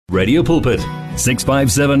Radio Pulpit,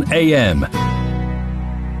 657 AM.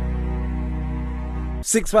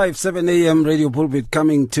 657 AM Radio Pulpit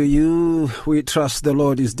coming to you. We trust the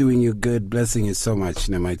Lord is doing you good, blessing you so much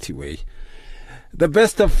in a mighty way. The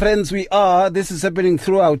best of friends we are. This is happening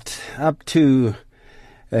throughout up to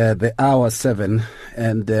the hour 7.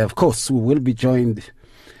 And of course, we will be joined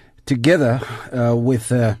together with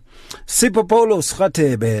Sipho,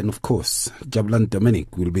 Paulos, and of course, Jabulani,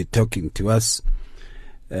 Dominic will be talking to us.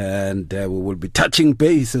 And we will be touching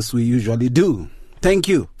base as we usually do. Thank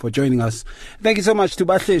you for joining us. Thank you so much to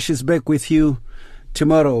Batle. She's back with you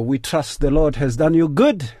tomorrow. We trust the Lord has done you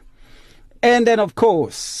good. And then, of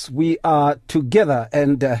course, we are together.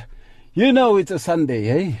 And it's a Sunday,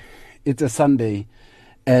 eh? It's a Sunday.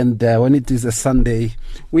 And when it is a Sunday,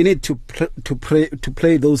 we need to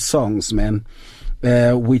play those songs, man,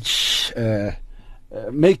 which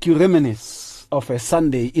make you reminisce of a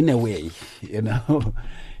Sunday in a way, you know.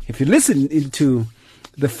 If you listen into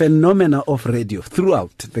the phenomena of radio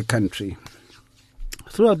throughout the country,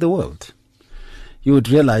 throughout the world, you would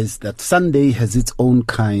realize that Sunday has its own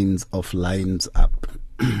kinds of lines up.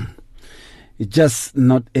 It's just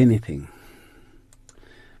not anything,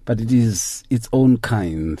 but it is its own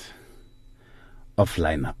kind of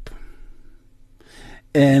lineup.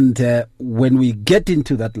 And when we get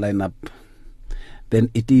into that lineup, then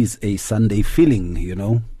it is a Sunday feeling, you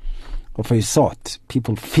know, of a sort.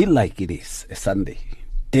 People feel like it is a Sunday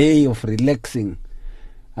day of relaxing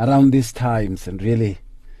around these times, and really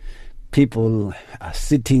people are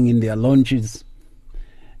sitting in their lounges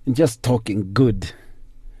and just talking good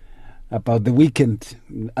about the weekend.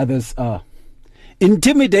 Others are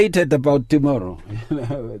intimidated about tomorrow. You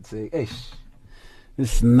know, it's say,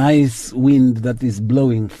 this nice wind that is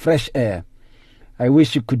blowing, fresh air. I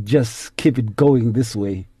wish you could just keep it going this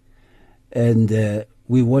way, and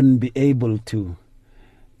we won't be able to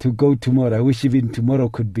go tomorrow. I wish even tomorrow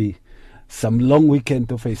could be some long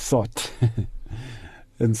weekend of a sort,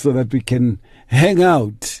 and so that we can hang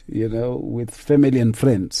out, you know, with family and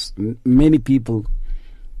friends. Many people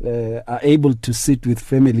are able to sit with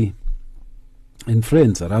family and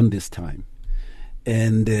friends around this time.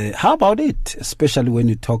 And how about it, especially when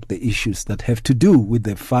you talk the issues that have to do with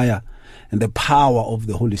the fire and the power of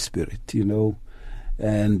the Holy Spirit, you know,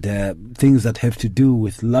 and things that have to do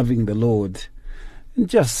with loving the Lord, and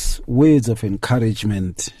just words of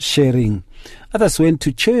encouragement, sharing. Others went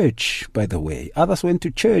to church, by the way. Others went to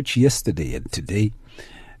church yesterday and today.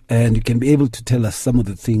 And you can be able to tell us some of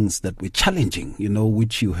the things that were challenging, you know,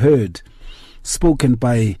 which you heard spoken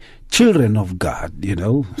by children of God, you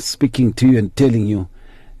know, speaking to you and telling you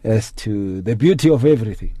as to the beauty of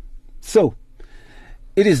everything. So,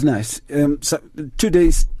 it is nice.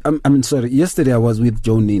 Yesterday I was with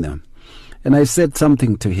Joe Nina, and I said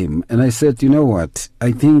something to him, and I said, you know what,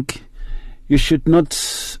 I think you should not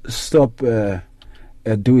stop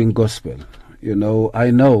doing gospel. You know,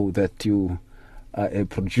 I know that you are a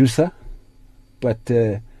producer, but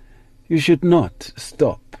you should not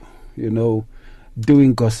stop, you know,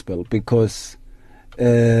 doing gospel, because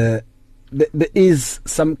there is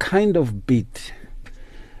some kind of beat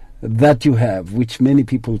that you have, which many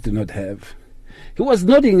people do not have. He was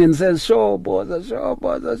nodding and says, sure, boss.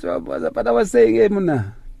 But I was saying, hey,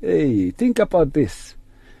 Muna, hey, think about this.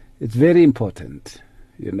 It's very important,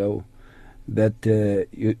 you know, that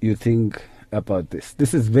you think about this.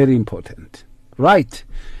 This is very important. Right.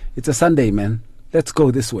 It's a Sunday, man. Let's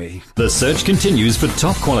go this way. The search continues for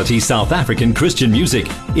top quality South African Christian music.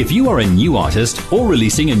 If you are a new artist or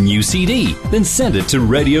releasing a new CD, then send it to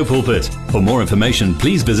Radio Pulpit. For more information,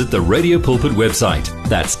 please visit the Radio Pulpit website.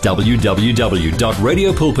 That's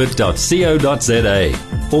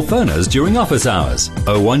www.radiopulpit.co.za. Or phone us during office hours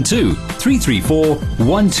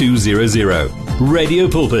 012-334-1200. Radio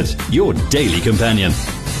Pulpit, your daily companion.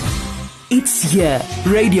 It's here.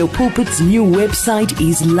 Radio Pulpit's new website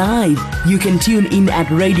is live. You can tune in at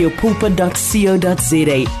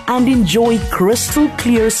radiopulpit.co.za and enjoy crystal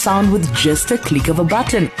clear sound with just a click of a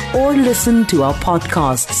button, or listen to our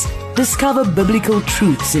podcasts. Discover biblical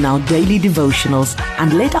truths in our daily devotionals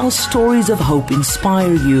and let our stories of hope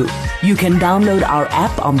inspire you. You can download our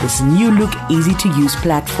app on this new look, easy to use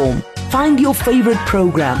platform. Find your favorite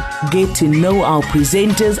program, get to know our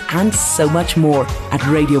presenters, and so much more at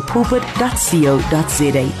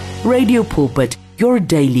radiopulpit.co.za. Radio Pulpit, your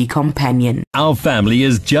daily companion. Our family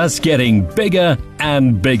is just getting bigger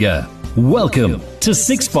and bigger. Welcome to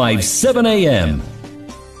 657 AM.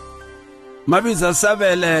 Mabiza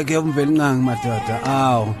Savele ke umvelingang madoda.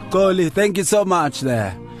 Aw, Goli, thank you so much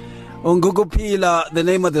there. Ungukupila, the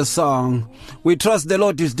name of the song. We trust the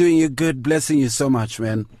Lord is doing you good, blessing you so much,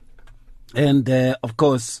 man. And, of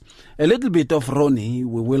course, a little bit of Ronnie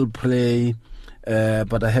we will play,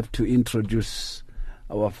 but I have to introduce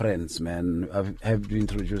our friends, man. I have to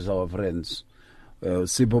introduce our friends.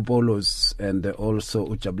 Sipho, Paulos, and also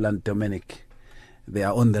Jabulani, Dominic. They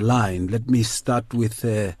are on the line. Let me start with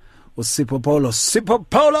Sipho, Paulos. Sipho,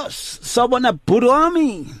 Paulos, sawubona bhuti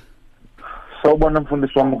wami. Sawubona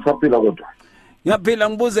mfundisi wami, kusaphila kodwa? Ngiyaphila,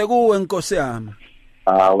 ngibuze kuwe nkosi yami.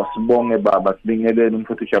 Wasibonge baba, sibingelele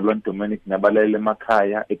umfundisi Jabulani Dominic nabalele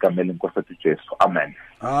emakhaya egameni lenkosi yethu Jesu. Amen.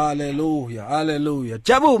 Hallelujah, hallelujah.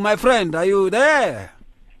 Jabu, my friend, are you there?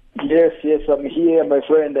 Yes, I'm here, my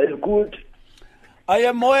friend. Are you good? I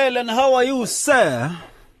am well, and how are you, sir?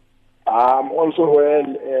 I'm also well,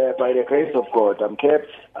 by the grace of God. I'm kept.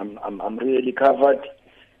 I'm really covered.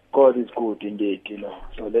 God is good indeed, you know.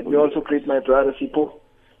 So let me also greet my brother Sipho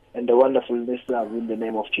and the wonderful listener in the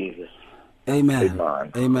name of Jesus. Amen.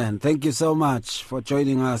 Amen. Amen. Thank you so much for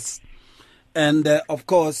joining us. And of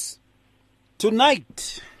course,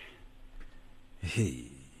 tonight,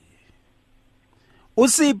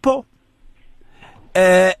 Sipho,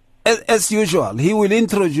 as usual, he will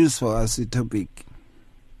introduce for us the topic.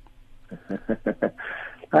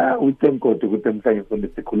 We thank God with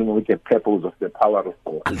the purpose of the power of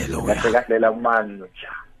God. Hallelujah.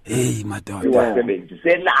 Hey, madoda.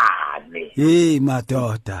 Hey,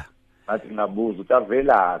 madoda.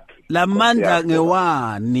 La mandla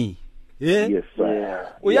ngewani. Yes, sir.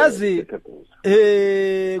 Uyazi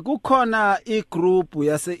kukhona igroup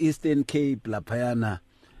yase Eastern Cape laphayana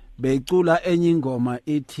becula enye ingoma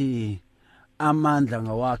ithi amandla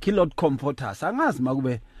ngawakhe Lord Comforters. Angazi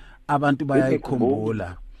makube abantu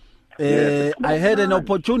bayayikhumbula. I had an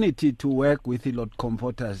opportunity to work with the Lord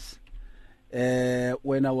Comforters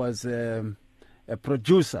when I was a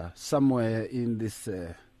producer somewhere in this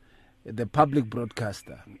the public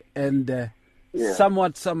broadcaster, and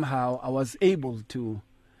somehow I was able to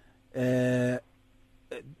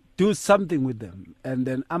do something with them, and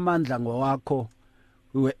then Amandla Ngawakho,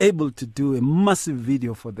 we were able to do a massive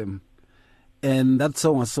video for them, and that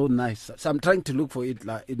song was so nice. So I'm trying to look for it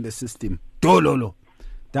in the system. Dololo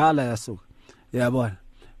dala yaso yabona,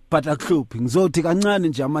 but akhuphi ngizothi kancane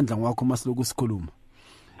nje Amandla Ngawakho masiloku sikhuluma.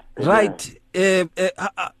 Right.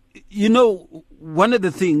 You know, one of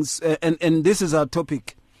the things, and this is our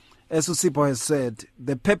topic, as Sipho has said,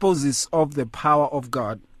 the purposes of the power of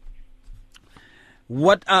God.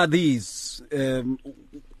 What are these?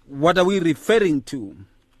 What are we referring to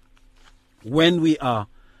when we are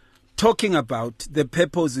talking about the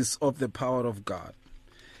purposes of the power of God?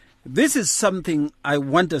 This is something I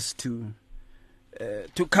want us to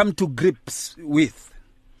come to grips with,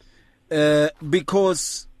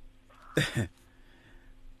 because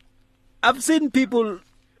I've seen people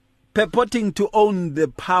purporting to own the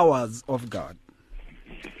powers of God.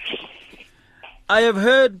 I have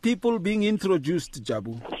heard people being introduced,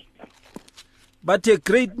 Jabu, but a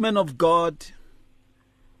great man of God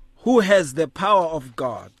who has the power of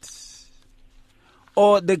God,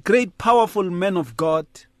 or the great powerful man of God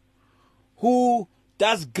who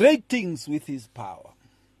does great things with his power.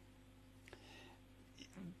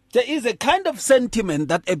 There is a kind of sentiment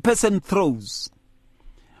that a person throws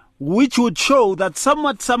which would show that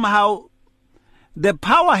somehow the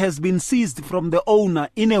power has been seized from the owner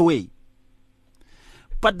in a way.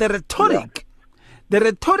 But the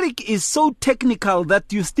rhetoric is so technical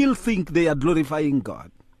that you still think they are glorifying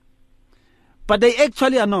God. But they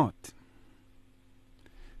actually are not.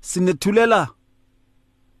 Sinethulela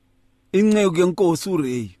inceku yenkosi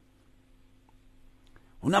uRay.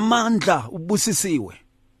 Unamandla ubusisiwe.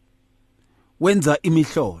 Wenza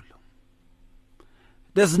imihlolo.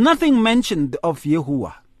 There's nothing mentioned of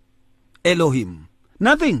Yahuwah, Elohim.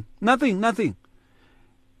 Nothing.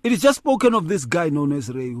 It is just spoken of this guy known as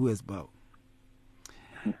Ray who has bowed.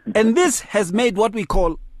 And this has made what we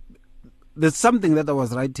call, there's something that I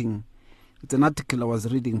was writing, it's an article I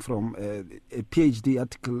was reading from, a PhD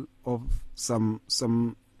article of some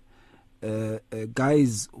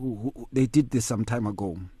guys who they did this some time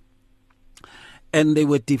ago. And they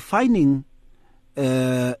were defining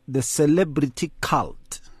the celebrity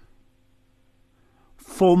cult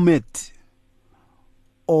format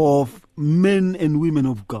of men and women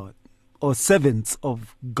of God, or servants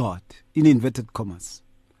of God, in inverted commas.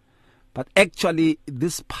 But actually,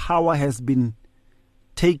 this power has been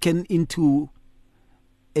taken into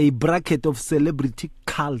a bracket of celebrity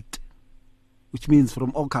cult, which means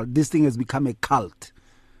from occult, this thing has become a cult.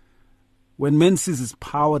 When man seizes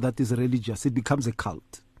power that is religious, it becomes a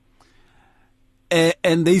cult.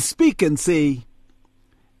 And they speak and say,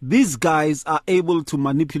 these guys are able to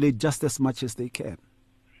manipulate just as much as they can.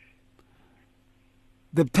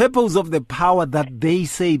 the purpose of the power that they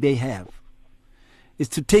say they have is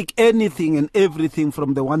to take anything and everything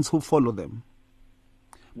from the ones who follow them,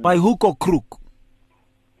 by hook or crook.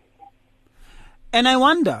 And I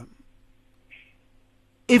wonder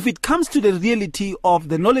if it comes to the reality of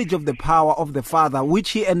the knowledge of the power of the Father,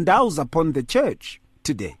 which he endows upon the church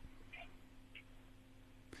today.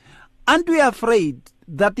 Aren't we afraid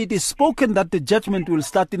that it is spoken that the judgment will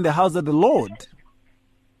start in the house of the Lord?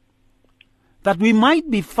 That we might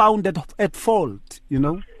be found at fault, you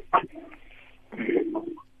know?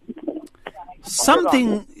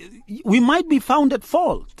 We might be found at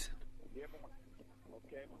fault.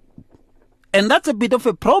 And that's a bit of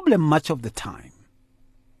a problem much of the time.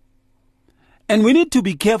 And we need to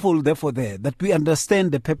be careful, therefore, that we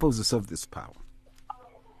understand the purposes of this power.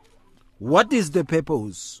 What is the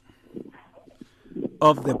purpose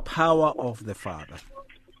of the power of the Father?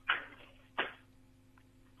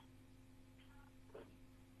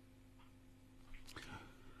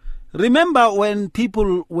 Remember when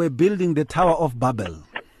people were building the Tower of Babel,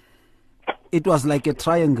 it was like a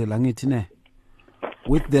triangle, angitine,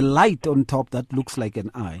 with the light on top that looks like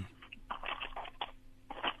an eye.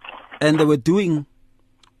 And they were doing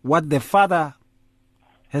what the Father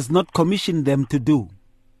has not commissioned them to do,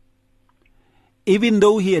 even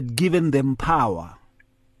though he had given them power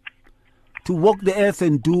to walk the earth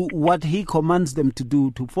and do what he commands them to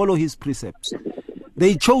do, to follow his precepts.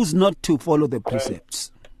 They chose not to follow the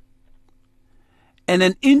precepts. And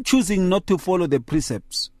then in choosing not to follow the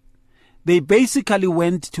precepts, they basically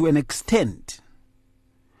went to an extent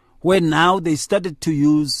where now they started to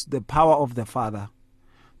use the power of the Father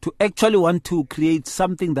to actually want to create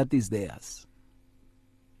something that is theirs.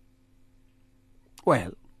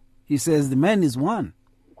 Well, he says the man is one.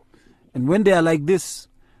 And when they are like this,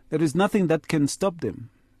 there is nothing that can stop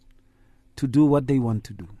them to do what they want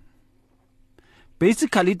to do.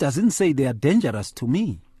 Basically, it doesn't say they are dangerous to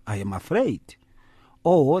me. I am afraid.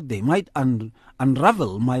 Or they might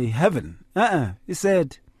unravel my heaven. He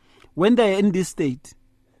said, when they are in this state,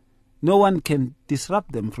 no one can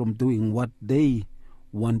disrupt them from doing what they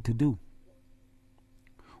want to do,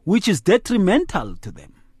 which is detrimental to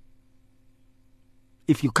them,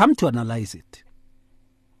 if you come to analyze it.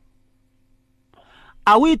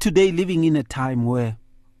 Are we today living in a time where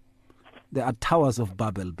there are towers of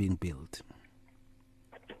Babel being built?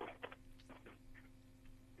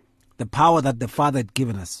 The power that the Father had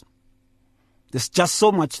given us. There's just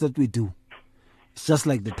so much that we do. It's just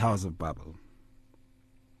like the towers of Babel.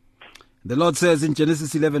 The Lord says in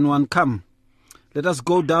Genesis 11:1, "Come, let us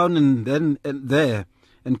go down and there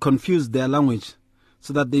and confuse their language,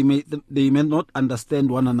 so that they may not understand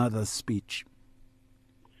one another's speech."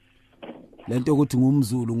 Lento ukuthi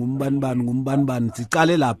ngumZulu, ngumbanibani,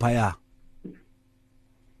 siqale lapha ya.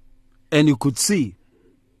 And you could see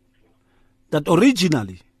that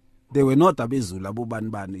originally they were not abeZulu,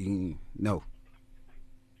 abubanibani. No.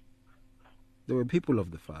 They were people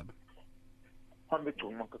of the Father.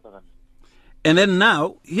 And then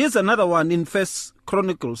now, here's another one in 1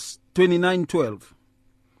 Chronicles 29:12.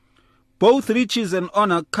 "Both riches and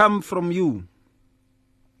honor come from you,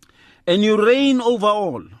 and you reign over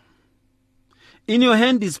all. In your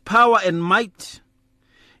hand is power and might.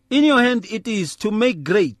 In your hand it is to make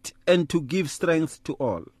great and to give strength to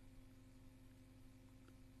all."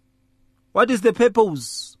 What is the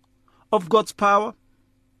purpose of God's power?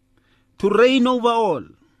 To reign over all.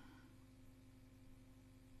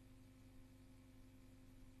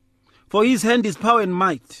 For his hand is power and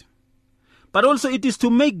might. But also it is to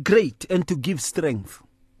make great and to give strength.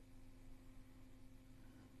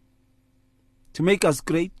 To make us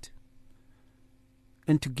great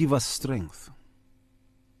and to give us strength.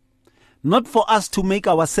 Not for us to make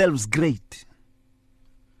ourselves great.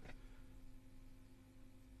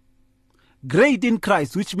 Great in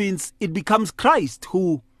Christ, which means it becomes Christ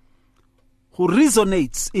who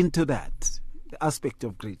resonates into that, the aspect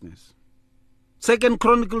of greatness. 2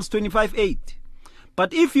 Chronicles 25:8.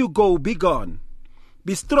 "But if you go, be gone.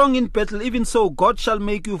 Be strong in battle, even so God shall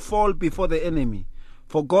make you fall before the enemy.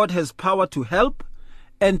 For God has power to help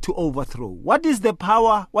and to overthrow." What is the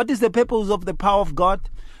power? What is the purpose of the power of God?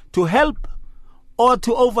 To help or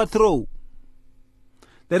to overthrow?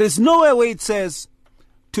 There is nowhere where it says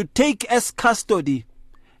to take as custody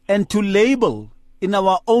and to label in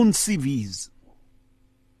our own CVs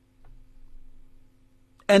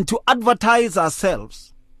and to advertise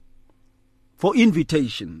ourselves for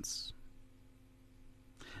invitations.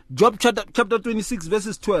 Job chapter 26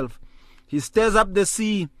 verses 12. "He stirs up the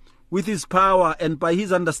sea with his power, and by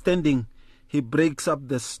his understanding he breaks up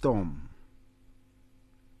the storm."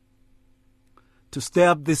 to stir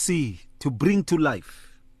up the sea, to bring to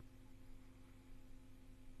life.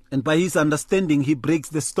 And by his understanding, he breaks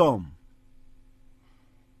the storm.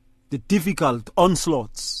 The difficult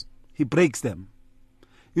onslaughts, he breaks them.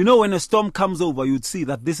 You know, when a storm comes over, you'd see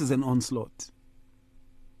that this is an onslaught.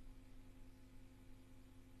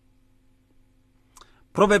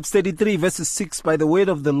 Proverbs 33 verses 6, by the word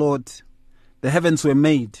of the Lord, the heavens were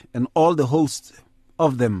made, and all the hosts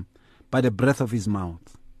of them by the breath of his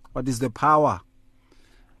mouth. What is the power?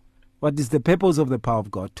 What is the purpose of the power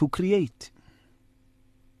of God? To create.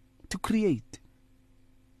 To create.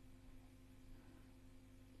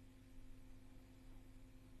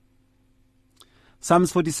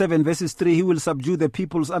 Psalms 47 verses 3, he will subdue the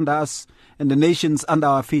peoples under us and the nations under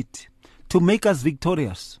our feet, to make us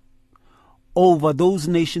victorious over those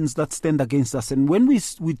nations that stand against us. And when we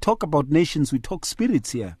talk about nations, we talk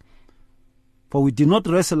spirits here. For we do not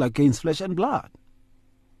wrestle against flesh and blood.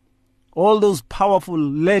 All those powerful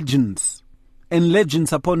legends and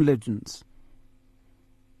legends upon legends,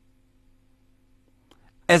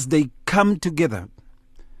 as they come together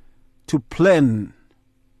to plan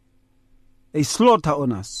a slaughter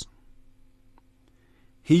on us,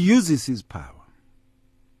 he uses his power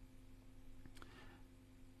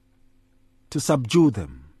to subdue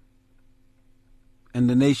them and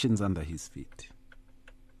the nations under his feet.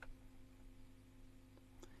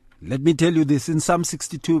 Let me tell you this, in Psalm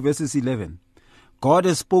 62 verses 11, God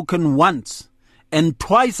has spoken once, and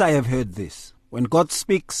twice I have heard this. When God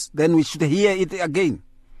speaks, then we should hear it again.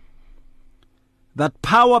 That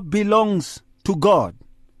power belongs to God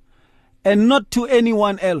and not to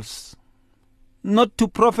anyone else. Not to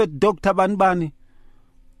Prophet Dr. Banbani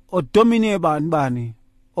or Dominic Banbani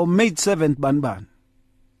or maidservant Banban.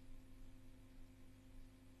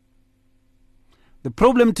 The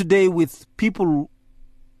problem today with people,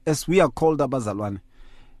 as we are called Abazalwane,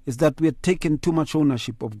 is that we have taken too much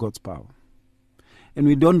ownership of God's power. And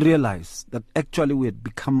we don't realize that actually we have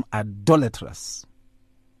become idolatrous.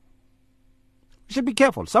 We should be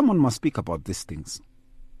careful. Someone must speak about these things.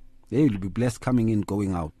 They will be blessed coming in,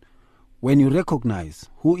 going out. When you recognize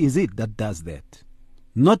who is it that does that.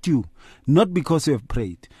 Not you. Not because you have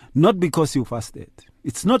prayed. Not because you fasted.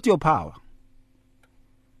 It's not your power.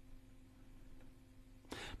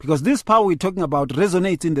 Because this power we're talking about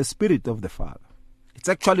resonates in the Spirit of the Father. It's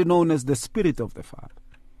actually known as the Spirit of the Father.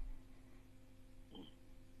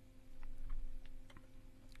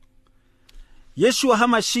 Yeshua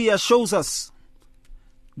HaMashiach shows us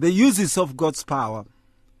the uses of God's power,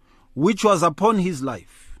 which was upon his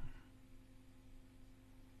life.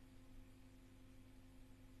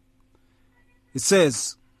 It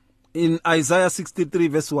says in Isaiah 63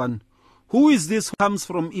 verse 1, who is this who comes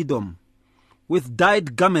from Edom with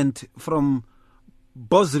dyed garment from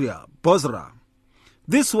Bozrah?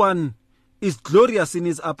 This one is glorious in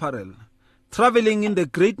his apparel, traveling in the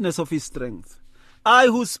greatness of his strength. I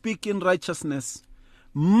who speak in righteousness,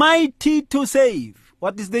 mighty to save.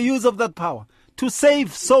 What is the use of that power? To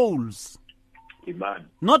save souls. Amen.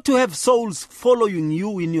 Not to have souls following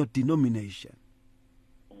you in your denomination.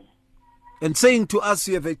 And saying to us,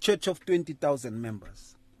 you have a church of 20,000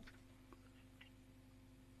 members.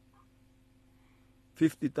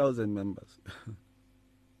 50,000 members.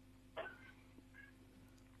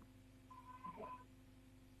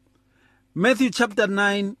 Matthew chapter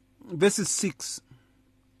 9, verses 6.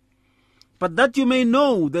 But that you may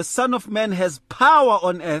know the Son of Man has power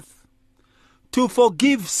on earth to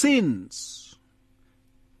forgive sins.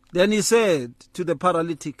 Then he said to the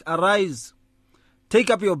paralytic, arise, take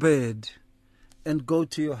up your bed, and go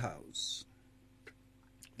to your house.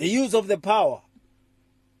 The use of the power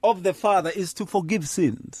of the Father is to forgive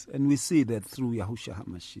sins. And we see that through Yahushua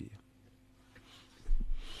HaMashiach.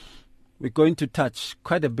 We're going to touch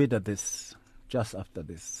quite a bit of this just after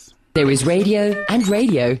this. There is radio,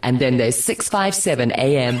 and then there's 657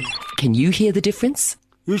 AM. Can you hear the difference?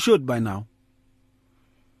 You should by now.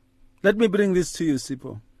 Let me bring this to you,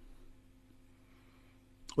 Sipho.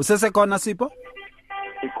 Usesekhona Sipho?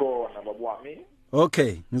 Ikhona babu wami.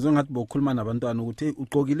 Okay, ngizongathi bokhuluma nabantwana ukuthi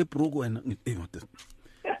ugqokile ibruku wena madoda.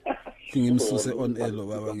 Ngimsuse on air lo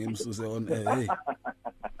baba, ngimsuse on air. Hey.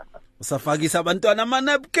 Usafakisa abantwana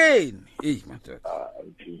amanapkin. Hey madoda.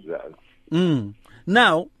 Jesus.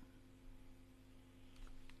 Now,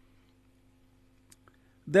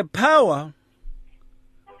 the power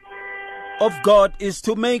of God is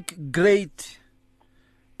to make great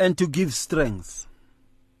and to give strength.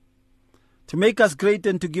 To make us great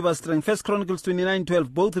and to give us strength. 1 Chronicles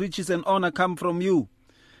 29:12. Both riches and honor come from you,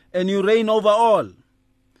 and you reign over all.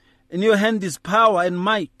 In your hand is power and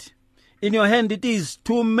might. In your hand it is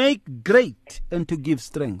to make great and to give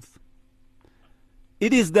strength.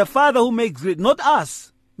 It is the Father who makes great, not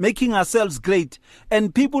us making ourselves great.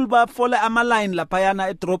 And people follow amaline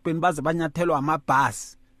lapayana etropin baze banyatelo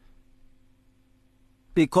amabhas.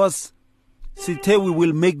 Because Sithe, we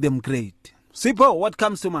will make them great. Sipho, what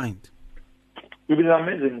comes to mind? It is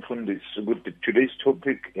amazing from this. Today's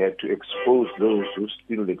topic to expose those who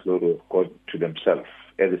steal the glory of God to themselves.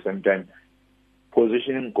 At the same time,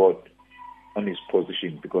 positioning God on his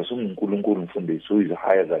position, because who is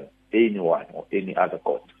higher than anyone or any other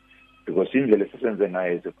God. Because in the lessons and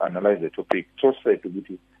I analyze the topic, so said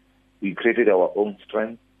we created our own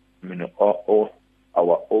strength, or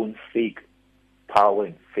our own fake power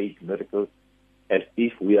and fake miracles, as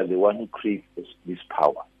if we are the one who creates this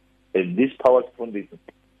power. And this power from this,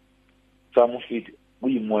 some of it,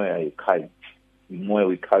 we more a cult. We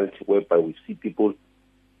more a cult whereby we see people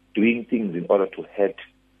doing things in order to hurt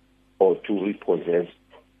or to repossess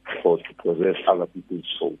or to possess other people's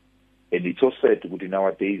soul. And it's also said that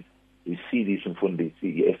nowadays we see this in front of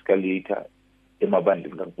the escalator,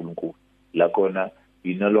 Lakona,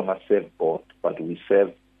 we no longer serve God, but we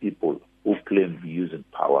serve people who claim to be using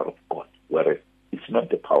power of God, whereas it's not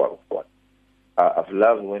the power of God. I've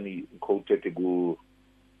loved when he quoted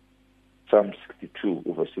Psalm 62,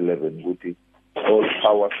 verse 11, all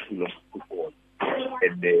power belongs to God.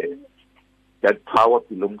 And that power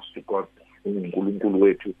belongs to God. And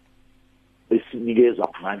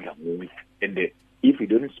if you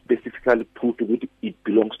don't specifically put it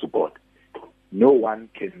belongs to God, no one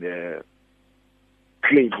can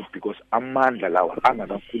claim it, because amandla lawa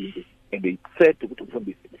angakankulunkulu. And they said to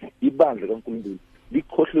this ibandla kankulunkulu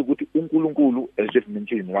likhohle ukuthi uNkulunkulu, as just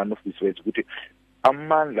mentioned in one of these words, ukuthi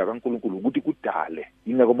amandla kaNkulunkulu ukuthi kudale.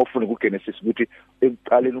 Ingakho mafuna ku Genesis ukuthi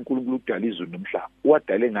ekuqaleni uNkulunkulu udala izulu nomhlaba.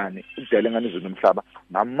 Wadale ngani? Udale ngani izulu nomhlaba?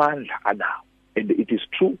 Ngamandla anawo. And it is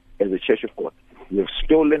true as a church of God. We have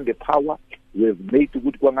stolen the power. We have made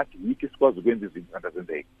ukuthi kwangathi yikho sikwazi ukwenza izinto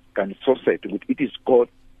ngazenzeke. Kanti so said ukuthi it is God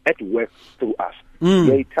at work through us.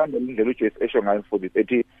 Yayithanda indlela uJesu esho ngayo for this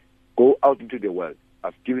ethi go out into the world.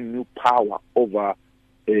 I've given you power over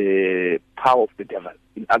power of the devil.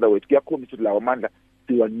 In other words, kuyakhombisa ukuthi lawa mandla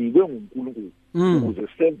siwanikwe nguNkulunkulu ukuze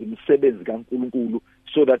senze imisebenzi kaNkulunkulu,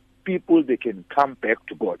 so that people, they can come back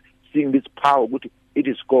to God, seeing this power. It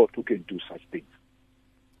is God who can do such things.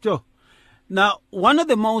 Sure. Now, one of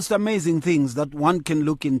the most amazing things that one can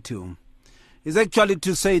look into is actually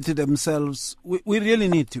to say to themselves, we really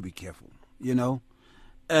need to be careful,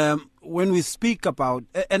 when we speak about,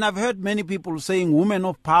 and I've heard many people saying women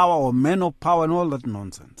of power or men of power and all that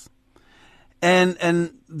nonsense.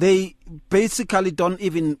 And they basically don't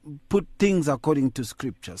even put things according to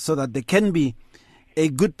scripture, so that there can be a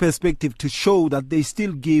good perspective to show that they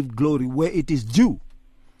still give glory where it is due,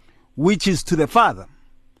 which is to the Father.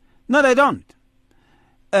 No, they don't.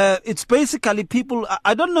 It's basically people,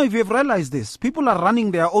 I don't know if you've realized this, people are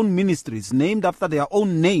running their own ministries named after their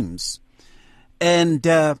own names. And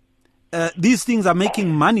these things are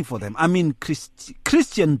making money for them. I mean,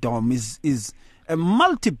 Christendom is a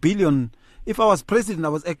multi-billion. If I was president, I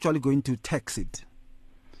was actually going to tax it.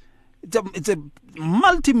 It's a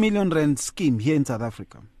multi-million rand scheme here in South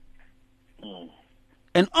Africa.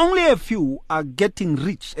 And only a few are getting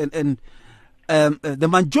rich. And the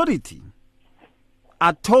majority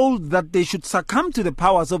are told that they should succumb to the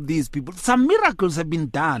powers of these people. Some miracles have been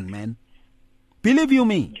done, man. Believe you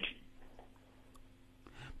me.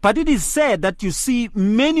 But it is said that you see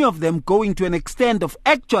many of them going to an extent of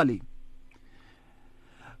actually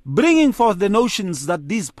bringing forth the notions that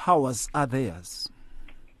these powers are theirs.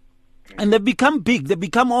 And they become big. They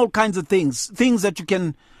become all kinds of things that you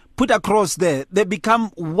can put across there. They become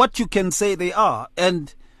what you can say they are.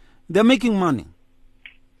 And they're making money.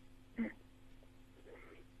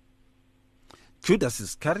 Judas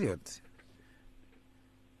Iscariot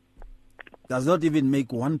does not even make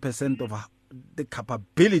 1% of the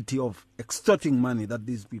capability of extorting money that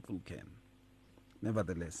these people can.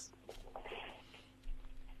 Nevertheless,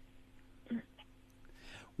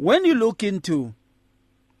 when you look into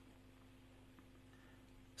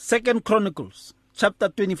 2 Chronicles chapter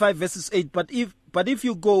 25 verses 8, but if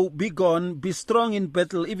you go, be gone, be strong in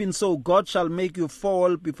battle, even so God shall make you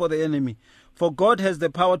fall before the enemy, for God has the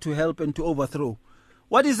power to help and to overthrow.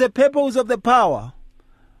 What is the purpose of the power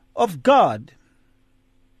of God?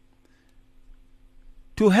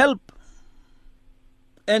 To help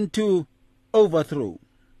and to overthrow.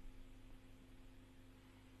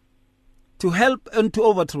 To help and to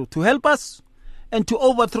overthrow. To help us and to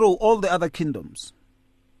overthrow all the other kingdoms.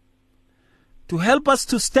 To help us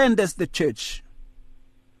to stand as the church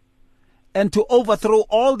and to overthrow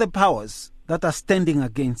all the powers that are standing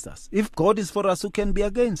against us. If God is for us, who can be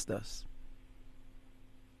against us?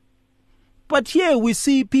 But here we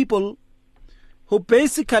see people who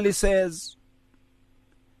basically says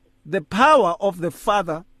the power of the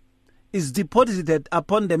Father is deposited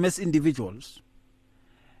upon them as individuals,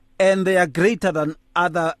 and they are greater than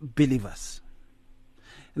other believers.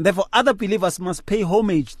 And therefore other believers must pay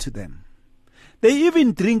homage to them. They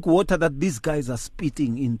even drink water that these guys are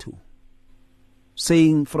spitting into,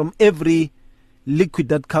 saying from every liquid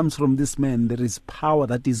that comes from this man, there is power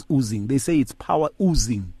that is oozing. They say it's power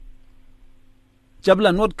oozing.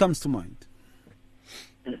 Jabulani, what comes to mind?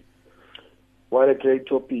 What a great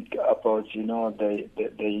topic about, the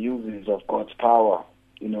uses of God's power,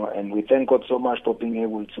 and we thank God so much for being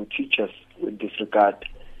able to teach us with this regard,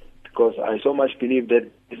 because I so much believe that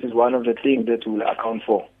this is one of the things that we'll account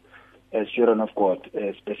for as children of God,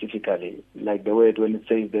 specifically, like the word when it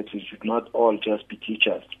says that we should not all just be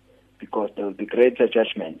teachers, because there will be greater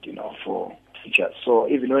judgment, for teachers. So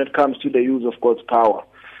even when it comes to the use of God's power,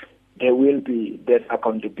 there will be that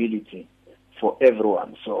accountability for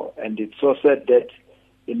everyone. So, and it's so sad that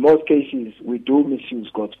in most cases we do misuse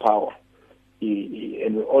God's power,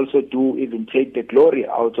 and we also do even take the glory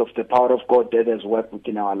out of the power of God that has worked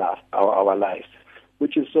within our lives,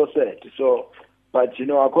 which is so sad. So, but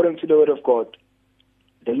according to the word of God,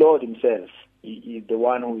 the Lord Himself is the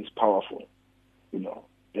one who is powerful.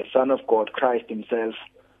 The Son of God, Christ Himself,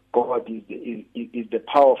 God is the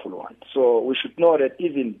powerful one. So we should know that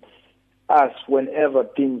even us, whenever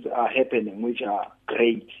things are happening which are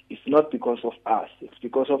great, it's not because of us, it's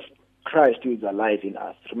because of Christ who is alive in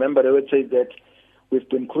us. Remember, the word says that we've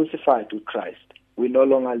been crucified with Christ. We no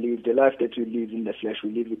longer live the life that we live in the flesh,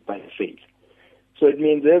 we live it by faith. So it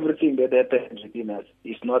means everything that happens within us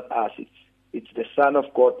is not us, it's the Son of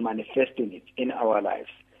God manifesting it in our lives.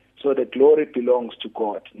 So the glory belongs to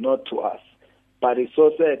God, not to us. But it's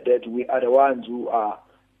so sad that we are the ones who are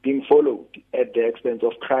being followed at the expense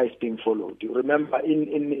of Christ being followed. You remember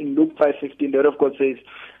in Luke 5:15, the word of God says,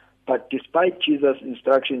 but despite Jesus'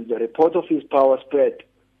 instructions, the report of His power spread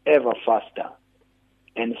ever faster.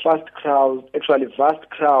 And vast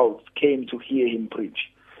crowds came to hear Him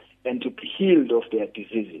preach and to be healed of their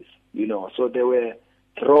diseases. So they were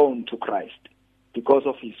drawn to Christ because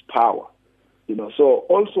of His power. So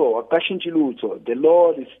also, the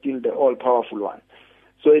Lord is still the all-powerful one.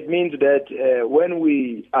 So it means that when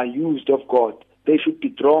we are used of God, they should be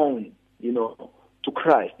drawn, to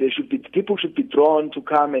Christ. People should be drawn to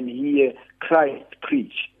come and hear Christ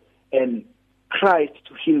preach and Christ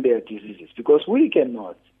to heal their diseases, because we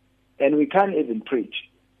cannot, and we can't even preach.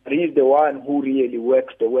 He is the one who really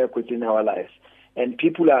works the work within our lives, and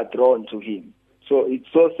people are drawn to Him. So it's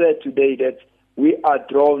so sad today that we are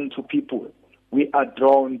drawn to people. We are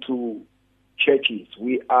drawn to churches.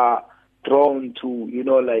 We are drawn to,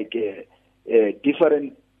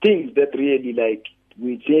 different things that really,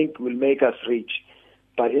 we think will make us rich.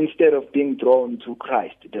 But instead of being drawn to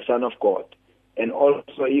Christ, the Son of God, and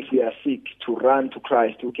also if we are sick, to run to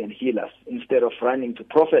Christ who can heal us, instead of running to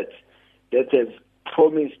prophets that has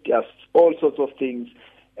promised us all sorts of things.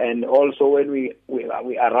 And also when we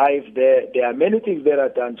arrive there are many things that are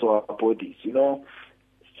done to our bodies,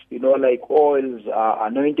 like oils are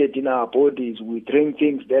anointed in our bodies. We drink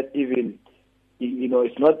things that even,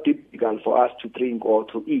 it's not typical for us to drink or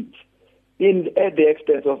to eat, at the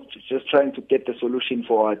expense of just trying to get the solution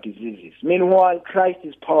for our diseases. Meanwhile, Christ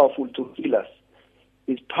is powerful to heal us.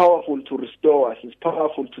 He's powerful to restore us. He's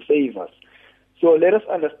powerful to save us. So let us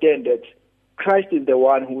understand that Christ is the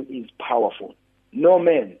one who is powerful. No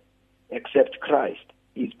man except Christ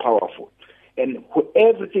is powerful. And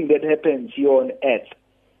everything that happens here on earth,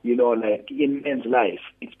 in man's life,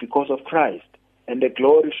 it's because of Christ. And the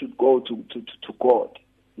glory should go to God,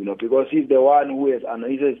 because He's the one who has,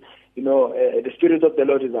 He says, the Spirit of the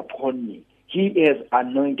Lord is upon me. He has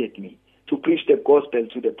anointed me to preach the gospel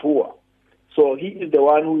to the poor. So He is the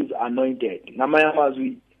one who is anointed.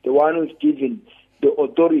 The one who is given the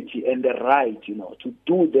authority and the right, to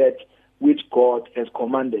do that which God has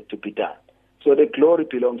commanded to be done. So the glory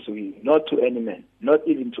belongs to Him, not to any man, not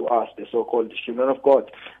even to us, the so-called children of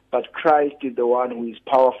God. But Christ is the one who is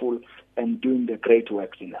powerful and doing the great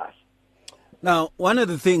works in us. Now, one of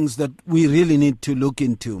the things that we really need to look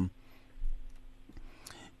into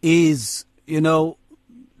is, to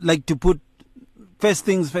put first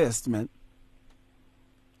things first, man,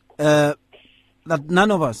 that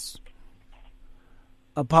none of us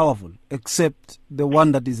are powerful except the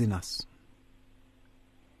one that is in us.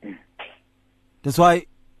 That's why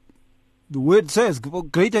the word says,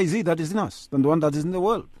 greater is He that is in us than the one that is in the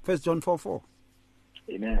world. 1 John 4:4.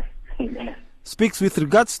 Amen. Amen. Speaks with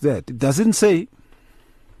regards to that. It doesn't say,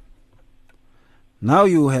 now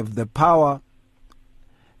you have the power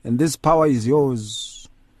And this power is yours.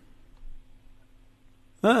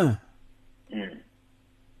 Check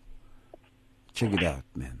it out,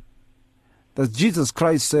 man. Does Jesus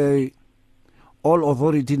Christ say, all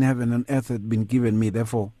authority in heaven and earth had been given me,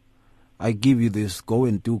 therefore I give you this, go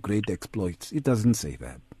and do great exploits? It doesn't say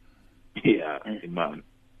that. Yeah, amen.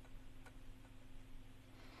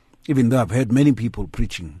 Even though I've heard many people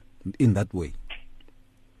preaching in that way.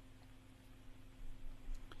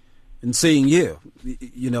 And saying, yeah,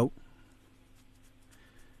 you know,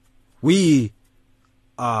 we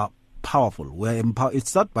are powerful. We're empowered.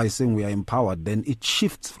 It's not by saying we are empowered, then it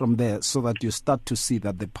shifts from there so that you start to see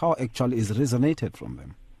that the power actually is resonated from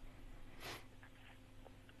them.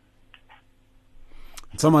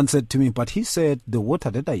 Someone said to me, but he said, the water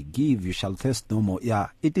that I give, you shall thirst no more. Yeah,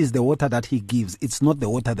 it is the water that he gives. It's not the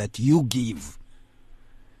water that you give.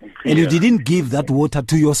 And you didn't give that water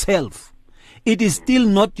to yourself. It is still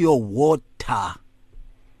not your water.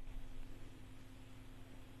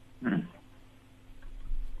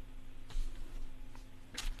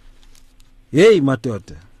 Hey,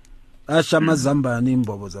 Matota. Asha mazambani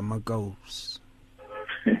imbobo zamakaus.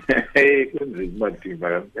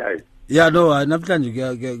 Yeah, no,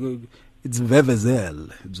 namhlanje it's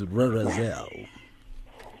Vevezel. It's Revezel.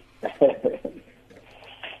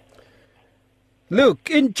 Look,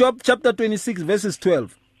 in Job chapter 26, verses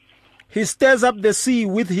 12. He stirs up the sea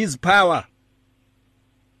with his power.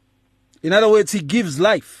 In other words, he gives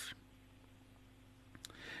life.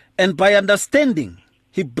 And by understanding,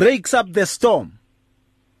 he breaks up the storm.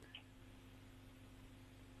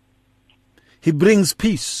 He brings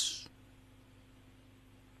peace.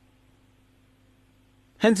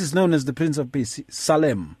 Hence is known as the Prince of Peace,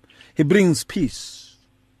 Salem. He brings peace.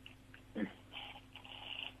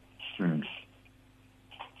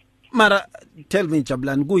 Mara, tell me,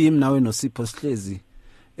 Jabulani, go him now in Sipho Slezi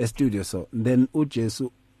studio, so then Ujesu,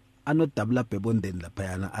 I not tabla pebonden la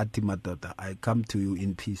payana ati matota. I come to you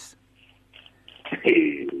in peace.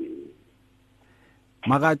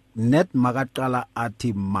 Maga net magatala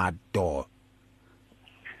ati mato.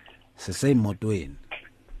 Se say motoin.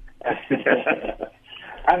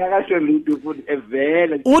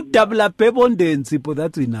 Utabla pebonden Sipho,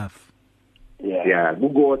 that's enough. Yeah,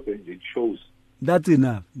 Google and it shows. That's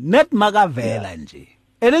enough. Net magavela nje.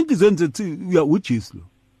 And then we are which is low.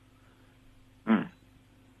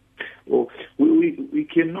 Well, we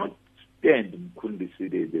cannot stand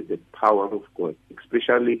the power of God,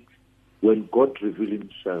 especially when God revealed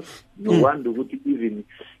himself. No wonder would even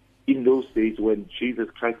in those days when Jesus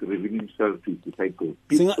Christ revealed himself to his disciples.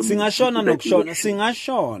 Singashona nokushona,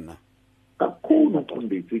 singashona.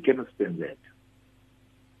 We cannot stand that.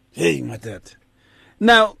 Hey, my dad.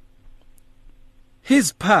 Now,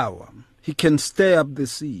 his power, he can stir up the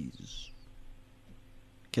seas,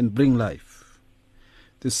 can bring life.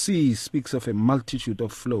 The sea speaks of a multitude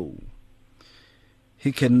of flow.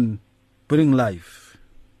 He can bring life.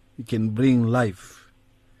 He can bring life.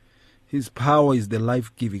 His power is the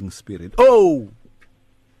life-giving spirit. Oh!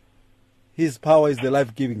 His power is the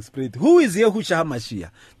life-giving spirit. Who is Yahushua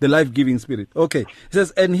HaMashiach? The life-giving spirit. Okay. It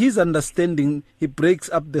says, and his understanding, he breaks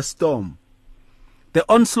up the storm, the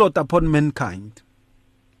onslaught upon mankind.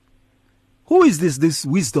 Who is this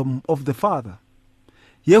wisdom of the Father?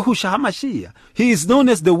 Yahushua HaMashiach. He is known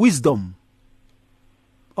as the wisdom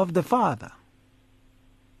of the Father.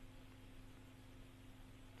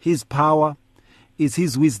 His power is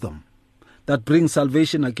his wisdom that brings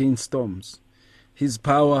salvation against storms. His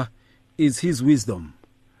power is his wisdom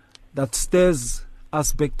that stirs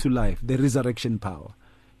us back to life, the resurrection power.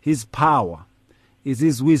 His power is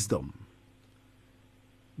his wisdom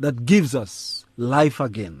that gives us life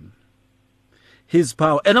again. His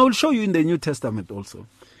power, and I will show you in the New Testament also,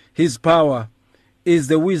 his power is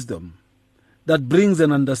the wisdom that brings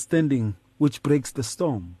an understanding which breaks the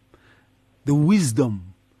storm. The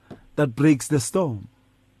wisdom that breaks the storm.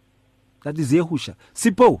 That is Yahusha.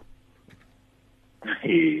 Sipho.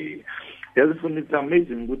 It's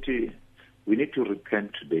amazing, but we need to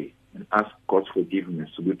repent today and ask God's forgiveness.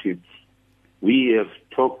 We have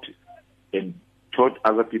talked and taught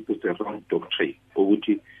other people the wrong doctrine,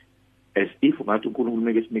 as if we have to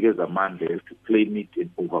claim it and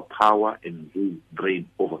overpower and rule, reign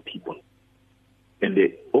over people. And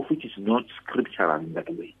of which is not scriptural in that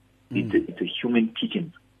way. It's a human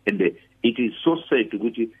teaching. And it is so sad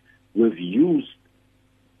we've used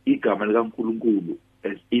igama likaNkulunkulu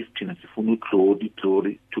as if thina sifuna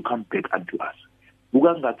glory to come back unto us.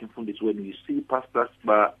 When you see pastors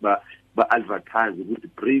advertise,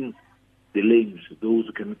 it brings the lame, those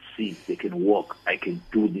who cannot see, they can walk, I can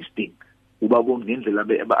do this thing.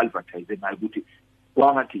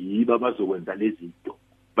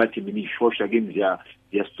 but minishosha again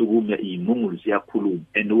ziyasukuma iy'mungulu ziyakhuluma.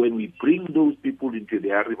 And when we bring those people into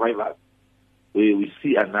their revivals, we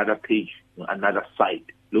see another page, another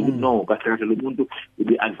side. No, kahle lo muntu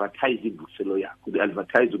ube advertising buselo yakho, ube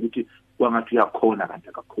advertise ukuthi kwangathi uyakhona kanti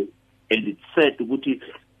akakhona. And it's said ukuthi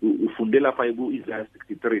ufundela pha ku-Isaiah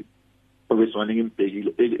 63 verse 1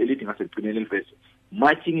 ngembhekile elithi ngasekugcineni elivese,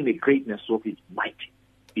 marching in the greatness of his might.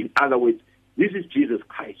 In other words, this is Jesus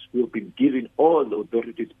Christ who has been given all the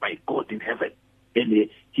authorities by God in heaven, and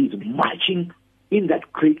he's marching in that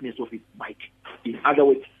greatness of his might. In other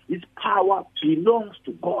words, this power belongs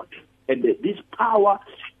to God, and this power,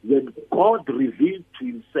 when God revealed to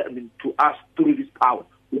himself, to us through this power,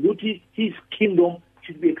 his kingdom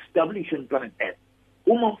should be established on planet Earth.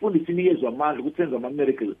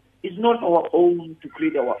 Miracles. It's not our own to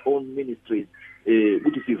create our own ministries,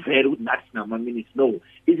 which is very national ministry. No,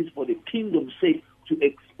 it is for the kingdom's sake to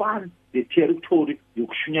expand the territory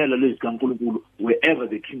wherever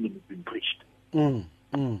the kingdom has been preached.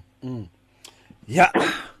 Yeah.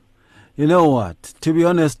 You know what? To be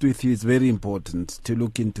honest with you, it's very important to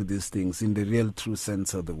look into these things in the real true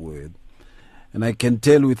sense of the word. And I can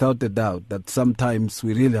tell without a doubt that sometimes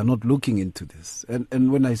we really are not looking into this. And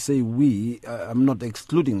when I say we, I'm not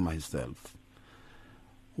excluding myself.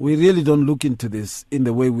 We really don't look into this in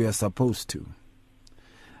the way we are supposed to.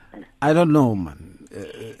 I don't know, man.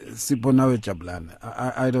 Sipho nawe Jabulani.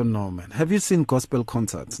 I don't know, man. Have you seen gospel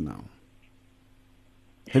concerts now?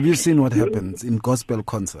 Have you seen what happens in gospel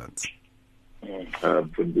concerts? It's so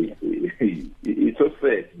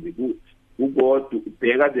sad. Who go to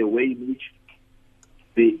bear the way in which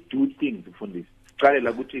they do things from this.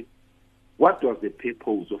 What was the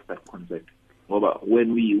purpose of that concert?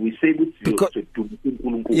 When we say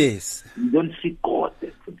yes, we don't see God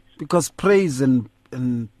there for this. Because praise and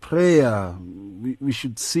prayer, we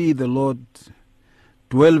should see the Lord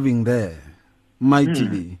dwelling there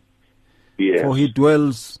mightily. Yes. For he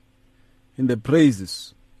dwells in the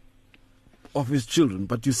praises of his children.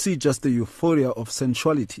 But you see just the euphoria of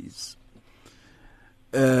sensualities.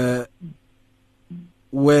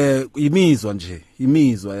 Where imizwa nje,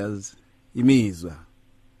 imizwa yazi, imizwa.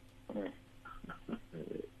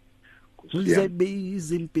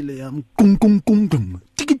 Uzebiza impilo yami kum kum kum kum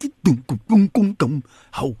tikiti kum kum kum kum.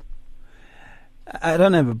 How? I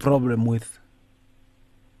don't have a problem with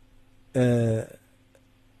I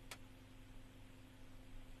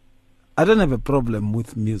don't have a problem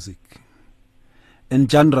with music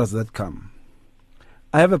and genres that come.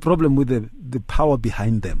 I have a problem with the power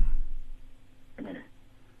behind them.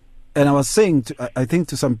 And I was saying, I think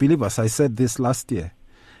to some believers, I said this last year,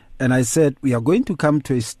 and I said, we are going to come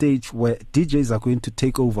to a stage where DJs are going to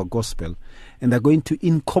take over gospel, and they're going to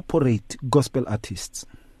incorporate gospel artists.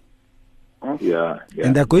 Yeah.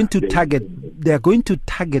 And they're going to target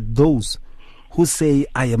those who say,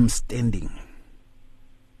 I am standing.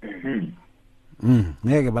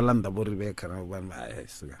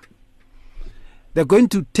 They're going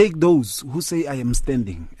to take those who say, I am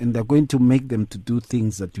standing, and they're going to make them to do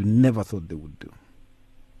things that you never thought they would do.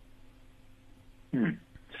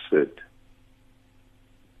 Good.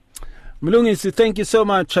 Mlungisi, thank you so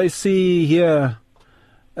much. I see here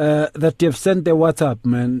that you've sent the WhatsApp,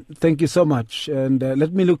 man. Thank you so much. And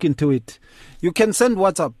let me look into it. You can send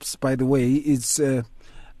WhatsApps, by the way. It's 082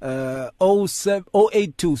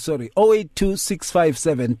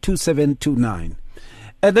 657 2729.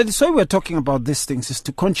 And that is why we're talking about these things, is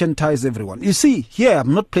to conscientize everyone. You see, here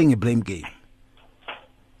I'm not playing a blame game.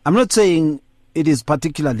 I'm not saying it is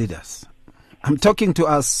particular leaders. I'm talking to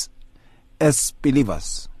us as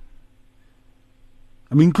believers.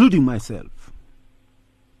 I'm including myself.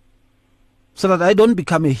 So that I don't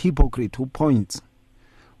become a hypocrite who points,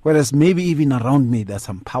 whereas maybe even around me there's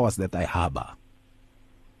some powers that I harbor.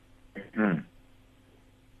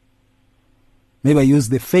 Maybe I use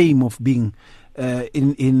the fame of being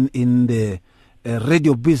in the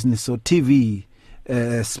radio business or TV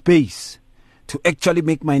space to actually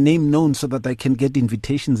make my name known so that I can get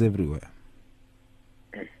invitations everywhere.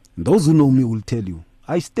 And those who know me will tell you,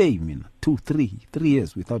 I stay 3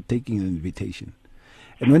 years without taking an invitation.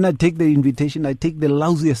 And when I take the invitation, I take the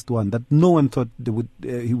lousiest one that no one thought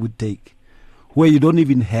he would take, where you don't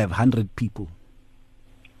even have 100 people.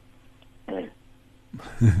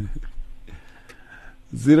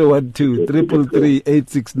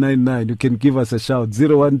 012-333-8699. You can give us a shout.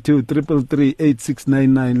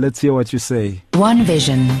 012-333-8699. Let's hear what you say. One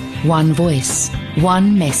vision, one voice,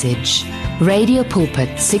 one message. Radio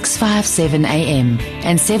Pulpit 657 AM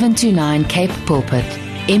and 729 Cape Pulpit,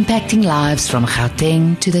 impacting lives from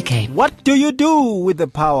Gauteng to the Cape. What do you do with the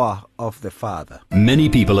power of the Father? Many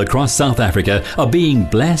people across South Africa are being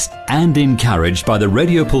blessed and encouraged by the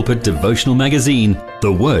Radio Pulpit devotional magazine,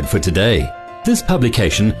 The Word for Today. This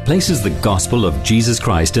publication places the gospel of Jesus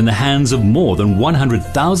Christ in the hands of more than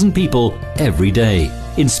 100,000 people every day,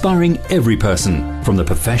 inspiring every person, from the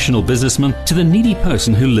professional businessman to the needy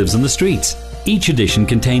person who lives on the streets. Each edition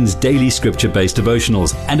contains daily scripture-based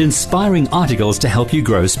devotionals and inspiring articles to help you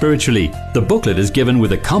grow spiritually. The booklet is given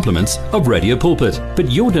with the compliments of Radio Pulpit,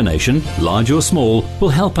 but your donation, large or small, will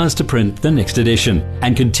help us to print the next edition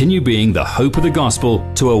and continue being the hope of the gospel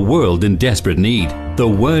to a world in desperate need. The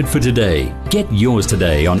Word for Today. Get yours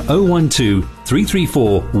today on 012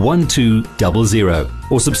 334 1200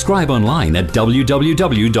 or subscribe online at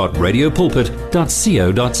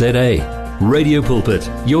www.radiopulpit.co.za. Radio Pulpit,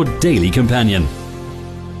 your daily companion.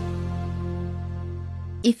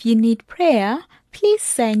 If you need prayer, please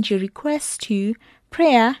send your request to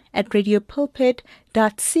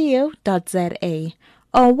prayer@radiopulpit.co.za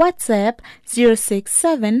or WhatsApp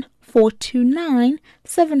 067 429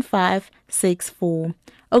 7564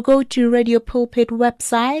 or go to Radio Pulpit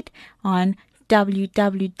website on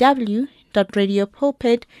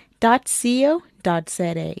www.radiopulpit.co.za.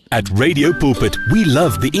 At Radio Pulpit, we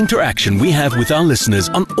love the interaction we have with our listeners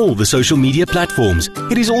on all the social media platforms.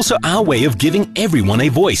 It is also our way of giving everyone a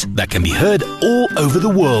voice that can be heard all over the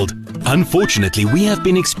world. Unfortunately, we have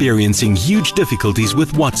been experiencing huge difficulties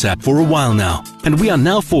with WhatsApp for a while now, and we are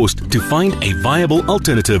now forced to find a viable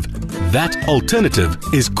alternative. That alternative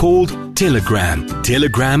is called Telegram.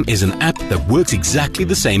 Telegram is an app that works exactly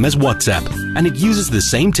the same as WhatsApp, and it uses the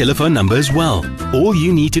same telephone number as well. All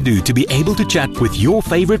you need to do to be able to chat with your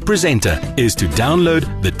favorite presenter is to download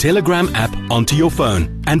the Telegram app onto your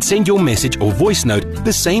phone and send your message or voice note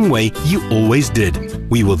the same way you always did.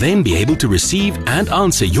 We will then be able to receive and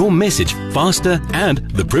answer your message faster, and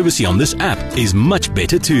the privacy on this app is much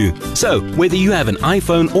better too. So, whether you have an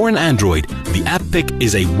iPhone or an Android, the app pic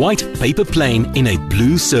is a white paper plane in a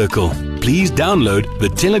blue circle. Please download the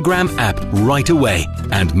Telegram app right away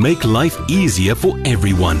and make life easier for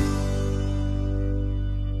everyone.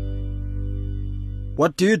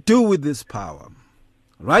 What do you do with this power?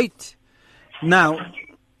 Right? Now,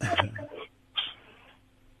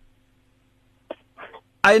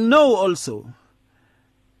 I know also,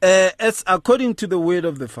 as according to the word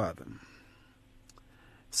of the Father,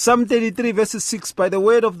 Psalm 33 verses 6, by the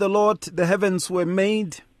word of the Lord the heavens were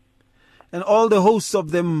made, and all the hosts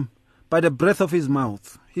of them by the breath of his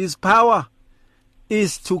mouth. His power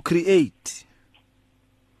is to create.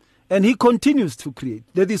 And he continues to create.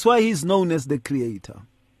 That is why he is known as the creator.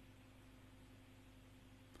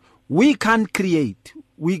 We can't create.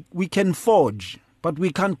 We can forge, but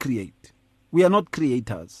we can't create. We are not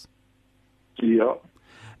creators. Yeah.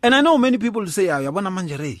 And I know many people say,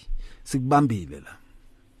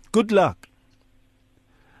 good luck.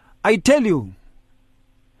 I tell you,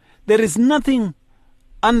 there is nothing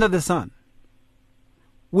under the sun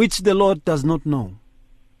which the Lord does not know.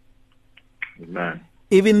 Amen.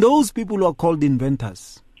 Even those people who are called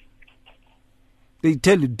inventors, they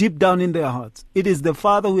tell you deep down in their hearts, it is the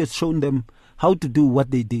Father who has shown them how to do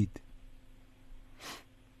what they did.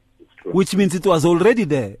 Which means it was already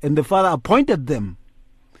there, and the Father appointed them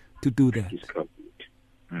to do that.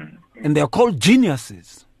 And they are called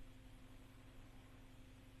geniuses.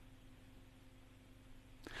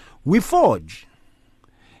 We forge.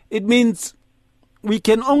 It means we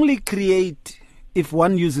can only create, if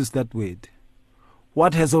one uses that word,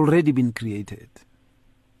 what has already been created.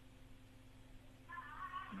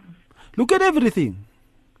 Look at everything.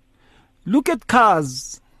 Look at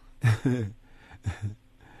cars.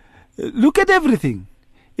 Look at everything.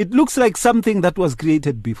 It looks like something that was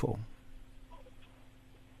created before.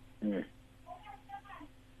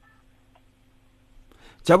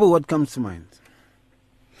 Jabu, what comes to mind?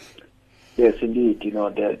 Yes, indeed. You know,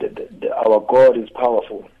 our God is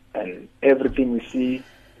powerful, and everything we see,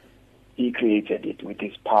 he created it with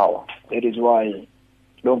his power. That is why,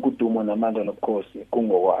 of course,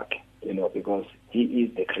 because he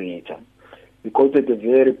is the creator. We quoted a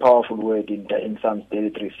very powerful word in Psalms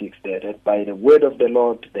 33:6 there, that by the word of the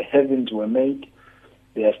Lord the heavens were made,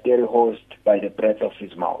 they are still housed by the breath of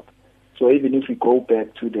his mouth. So even if we go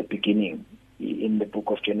back to the beginning in the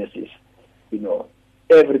book of Genesis, you know,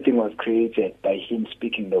 everything was created by him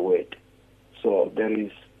speaking the word. So there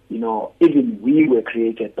is, you know, even we were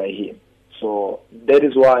created by him. So that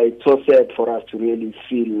is why it's so sad for us to really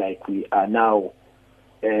feel like we are now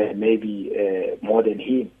maybe more than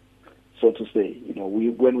him, so to say. You know,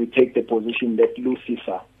 when we take the position that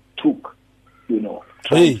Lucifer took, you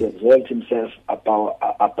trying to exalt himself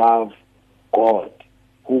above God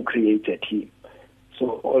who created him.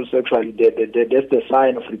 So also actually that's the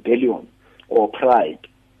sign of rebellion or pride,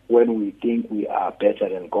 when we think we are better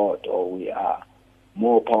than God or we are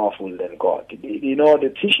more powerful than God.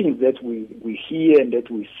 The teachings that we hear and that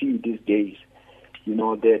we see these days,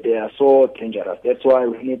 they are so dangerous. That's why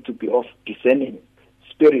we need to be of discerning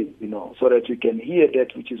spirit, so that we can hear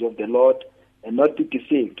that which is of the Lord and not be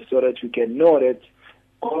deceived, so that we can know that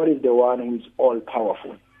God is the one who is all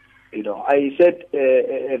powerful. I said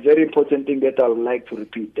a very important thing that I would like to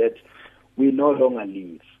repeat, that we no longer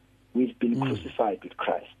live. We've been crucified with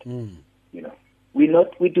Christ.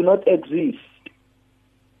 We do not exist.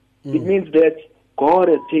 It means that God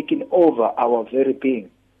has taken over our very being.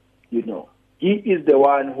 He is the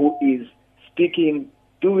one who is speaking,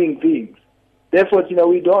 doing things. Therefore,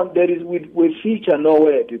 we feature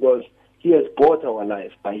nowhere, because He has bought our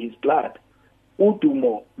life by His blood.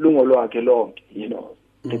 Udumo lungolo wakhe lonke,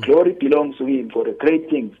 the glory belongs to Him for the great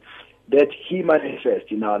things that He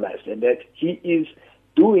manifests in our lives and that He is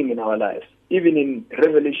doing in our lives. Even in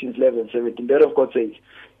Revelation 11:17, there of God says,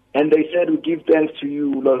 "And they said, we give thanks to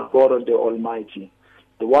you, Lord God of the Almighty,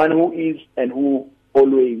 the one who is and who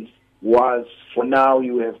always was. For now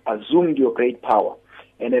you have assumed your great power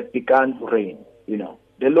and have begun to reign."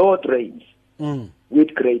 The Lord reigns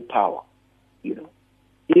with great power,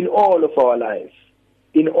 in all of our lives,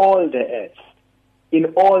 in all the earth, in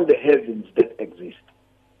all the heavens that exist.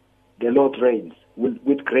 The Lord reigns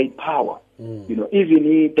with great power. Even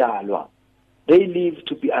Idalwa, they live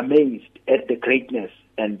to be amazed at the greatness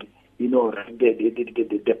and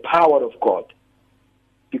the power of God,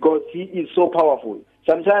 because He is so powerful.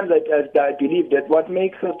 Sometimes I believe that what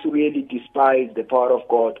makes us to really despise the power of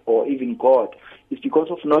God or even God is because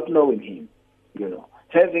of not knowing Him.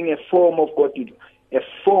 Having a form of godliness,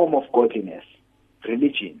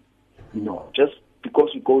 religion. Just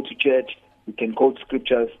because we go to church, we can quote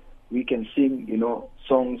scriptures, we can sing,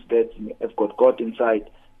 songs that have got God inside.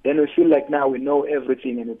 Then we feel like now we know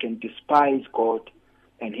everything and we can despise God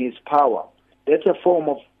and His power. That's a form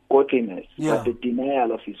of godliness, but the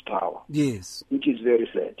denial of His power. Yes. Which is very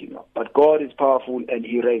sad, But God is powerful and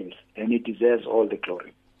He reigns, and He deserves all the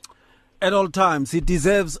glory. At all times, He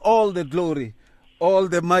deserves all the glory, all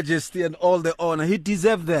the majesty and all the honor. He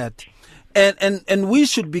deserves that. And we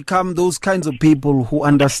should become those kinds of people who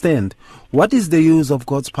understand what is the use of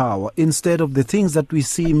God's power instead of the things that we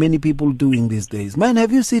see many people doing these days. Man,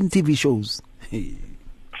 have you seen TV shows?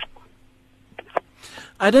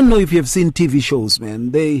 I don't know if you have seen TV shows,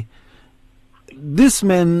 man. This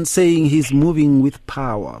man saying he's moving with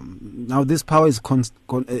power. Now this power is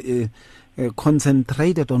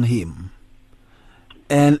concentrated on him.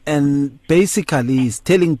 And basically he's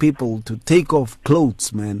telling people to take off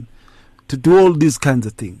clothes, man. To do all these kinds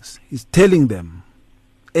of things. He's telling them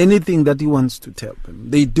anything that he wants to tell them.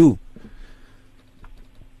 They do.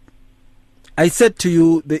 I said to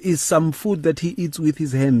you, there is some food that he eats with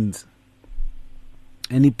his hands.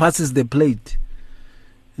 And he passes the plate.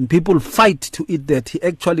 And people fight to eat that. He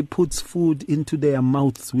actually puts food into their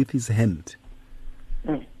mouths with his hand.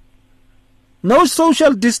 No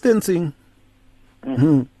social distancing.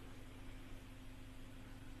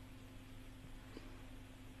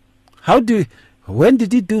 When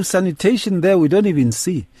did he do sanitation there? We don't even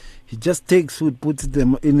see. He just takes food, puts it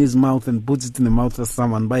in his mouth and puts it in the mouth of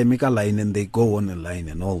someone, make a line and they go on a line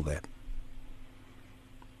and all that.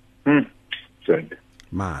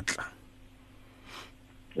 Matla.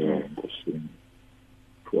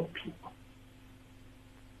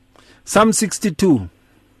 Psalm 62.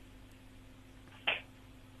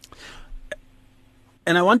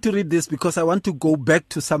 And I want to read this because I want to go back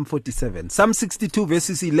to Psalm 47. Psalm 62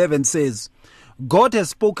 verses 11 says, God has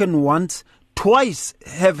spoken once, twice I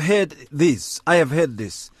have heard this,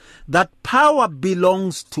 that power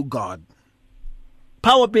belongs to God.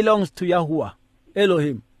 Power belongs to Yahuwah,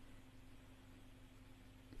 Elohim.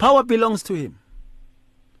 Power belongs to Him.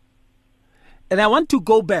 And I want to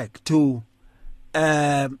go back to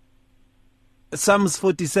Psalms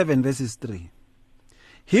 47 verses 3.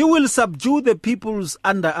 He will subdue the peoples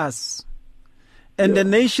under us and the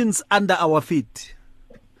nations under our feet.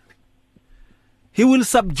 He will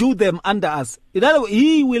subdue them under us. In other words,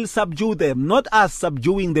 He will subdue them, not us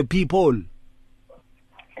subduing the people.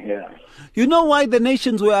 You know why the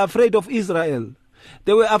nations were afraid of Israel?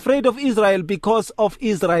 They were afraid of Israel because of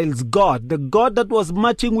Israel's God, the God that was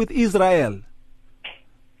marching with Israel.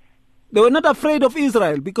 They were not afraid of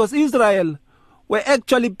Israel because Israel were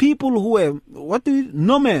actually people who were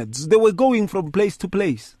nomads. They were going from place to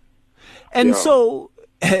place. And so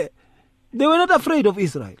they were not afraid of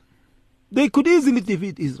Israel. They could easily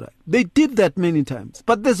defeat Israel. They did that many times.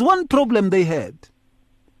 But there's one problem they had.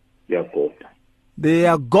 Yeah, God. They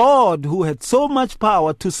are God who had so much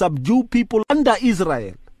power to subdue people under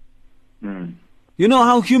Israel. Mm. You know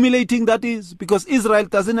how humiliating that is? Because Israel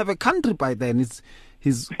doesn't have a country by then.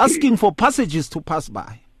 He's asking for passages to pass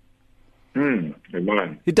by.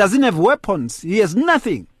 Amen. He doesn't have weapons. He has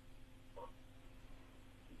nothing.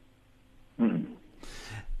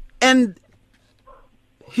 And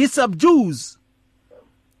he subdues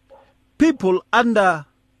people under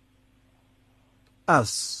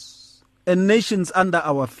us and nations under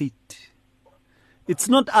our feet. It's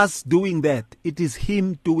not us doing that. It is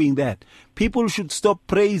him doing that. People should stop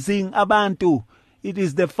praising Abantu. It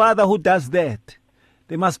is the Father who does that.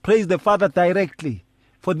 They must praise the Father directly.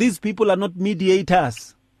 For these people are not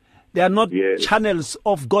mediators. They are not channels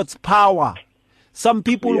of God's power. Some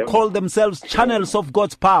people call themselves channels of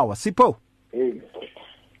God's power. Sipho.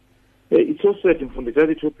 It's so certain from the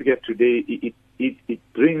very topic of today, it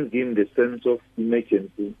brings in the sense of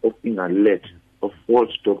emergency, of being alert, of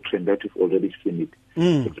false doctrine that we've already seen it.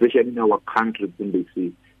 Especially in our country, in the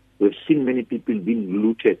sea. We've seen many people being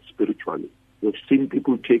looted spiritually. We've seen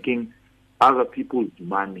people taking other people's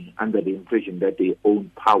money under the impression that they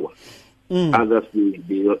own power. Others,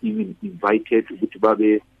 they are even invited to who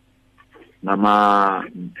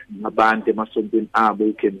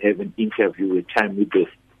can have an interview, a time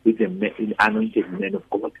with the anointed man of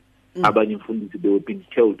God. They were being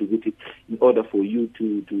told in order for you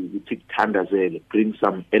to take tandazel, bring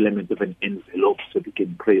some element of an envelope so they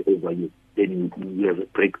can pray over you. Then you have a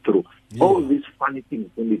breakthrough. All these funny things.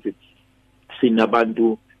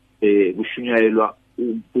 Sinabantu kushunyayelwa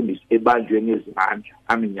umfundisi ebanjwe ngezandla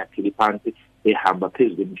aminyatheli phansi ehamba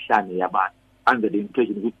phezulu kwemhlane yabantu under the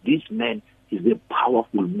impression that this man is a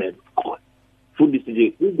powerful man of God. Fundisi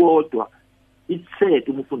nje ukodwa it said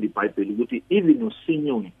umfundi iBhayibheli ukuthi even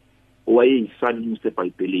uSimeon wayeyisani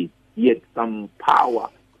seBhayibhelini, yet some power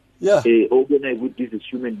organized with this is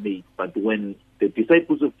human made. But when the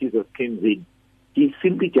disciples of Jesus came in, he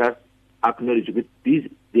simply just acknowledged that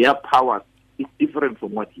their powers is different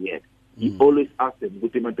from what he had. He always asked them,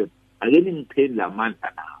 again in pain la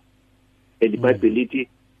manta now. And the Bible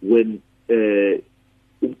when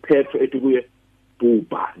Petro etubuye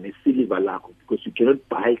buba ne silver lako, because you cannot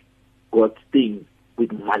buy God's things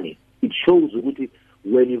with money. It shows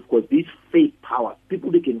when you've got these faith powers,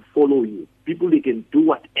 people they can follow you, people they can do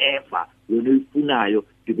whatever when you funayo,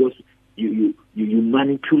 because you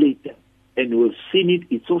manipulate them. And we've seen it.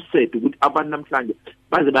 It's so sad with abandoned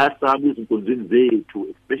especially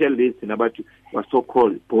this about what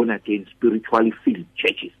so-called born again spiritually filled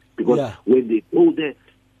churches, because when they go there,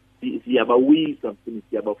 siyabawi something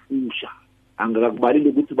siyabafusha angakakubalile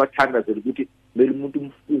ukuthi bathandaze ukuthi mele umuntu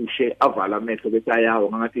umfushe avala amehlo bese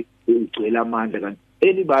ayawo ngathi ugcwele amandla kanti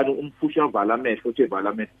anybody umfusha avala amehlo uthi vala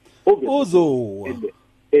amehlo ozo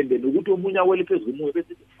and nokuthi omunye awele phezulu umoya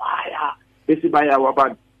bese fire bese bayawa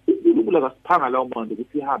abantu uNkulunkulu akasiphanga lawo manje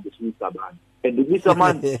ukuthi ihambe simisa abantu and umisa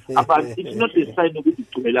amandla abantu it's not a sign ukuthi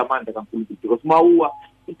ugcwele amandla kaNkulunkulu, because mawuwa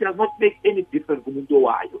it does not make any difference kumuntu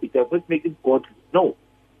owayo, it does not make it godly. No,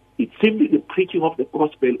 it's simply the preaching of the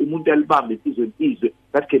gospel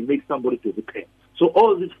that can make somebody to repent. So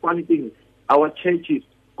all these funny things, our churches,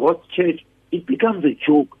 God's church, it becomes a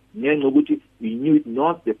joke. We knew it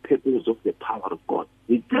not the purpose of the power of God.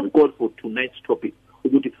 We thank God for tonight's topic.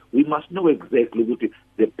 We must know exactly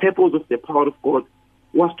the purpose of the power of God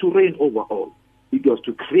was to reign over all. It was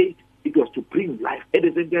to create, it was to bring life. At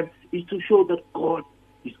the same time, it's to show that God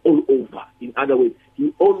is all over. In other words,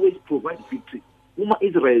 He always provides victory.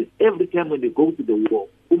 Israel, every time when they go to the war,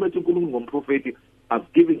 prophet,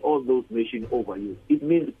 I've given all those nations over you. It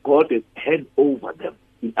means God has hand over them.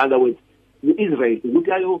 In other words, Israel, what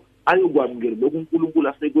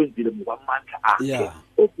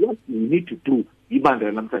we need to do, when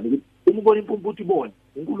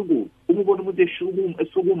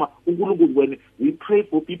we pray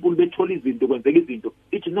for people,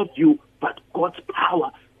 it's not you, but God's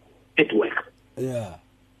power at work. Yeah.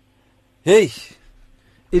 Hey,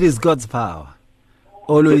 it is God's power.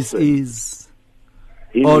 Always is,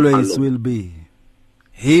 always will be.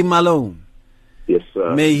 Him alone. Yes,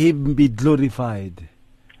 sir. May Him be glorified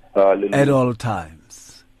at all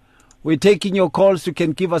times. We're taking your calls. You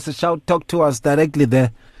can give us a shout. Talk to us directly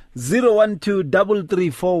there.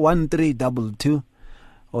 012-334-1322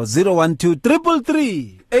 or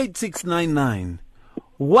 012-333-8699.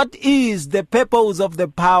 What is the purpose of the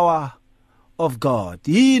power of God?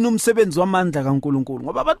 Yini umsebenzi wamandla kaNkulunkulu?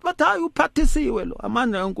 Ngoba abantu bathi hayi uphathisiwe lo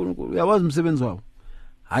amandla kaNkulunkulu. Uyawazi umsebenzi wawo?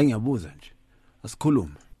 Hayi ngiyabuza nje.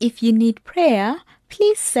 Asikhulume. If you need prayer,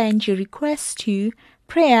 please send your request to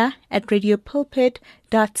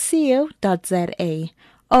prayer@radiopulpit.co.za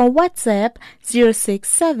or WhatsApp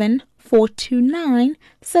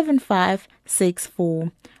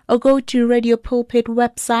 067-429-7564 or go to Radio Pulpit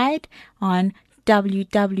website on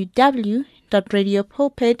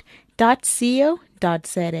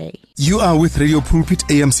www.radiopulpit.co.za. You are with Radio Pulpit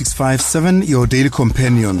AM 657, your daily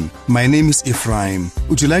companion. My name is Ephraim.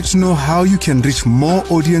 Would you like to know how you can reach more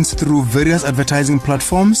audience through various advertising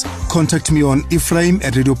platforms? Contact me on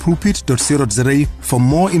ephraim@radiopulpit.co.za for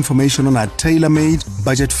more information on our tailor-made,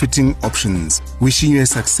 budget-fitting options. Wishing you a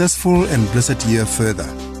successful and blessed year further.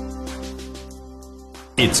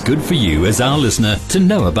 It's good for you as our listener to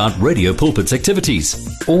know about Radio Pulpit's activities.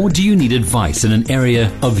 Or do you need advice in an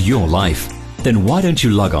area of your life? Then why don't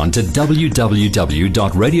you log on to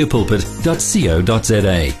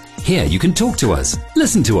www.radiopulpit.co.za. Here you can talk to us,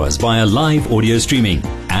 listen to us via live audio streaming,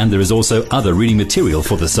 and there is also other reading material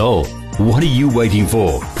for the soul. What are you waiting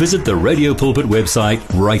for? Visit the Radio Pulpit website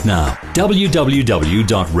right now,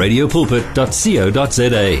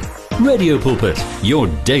 www.radiopulpit.co.za. Radio Pulpit, your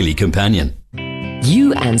daily companion.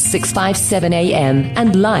 You and 657 AM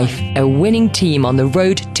and life, a winning team on the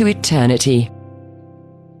road to eternity.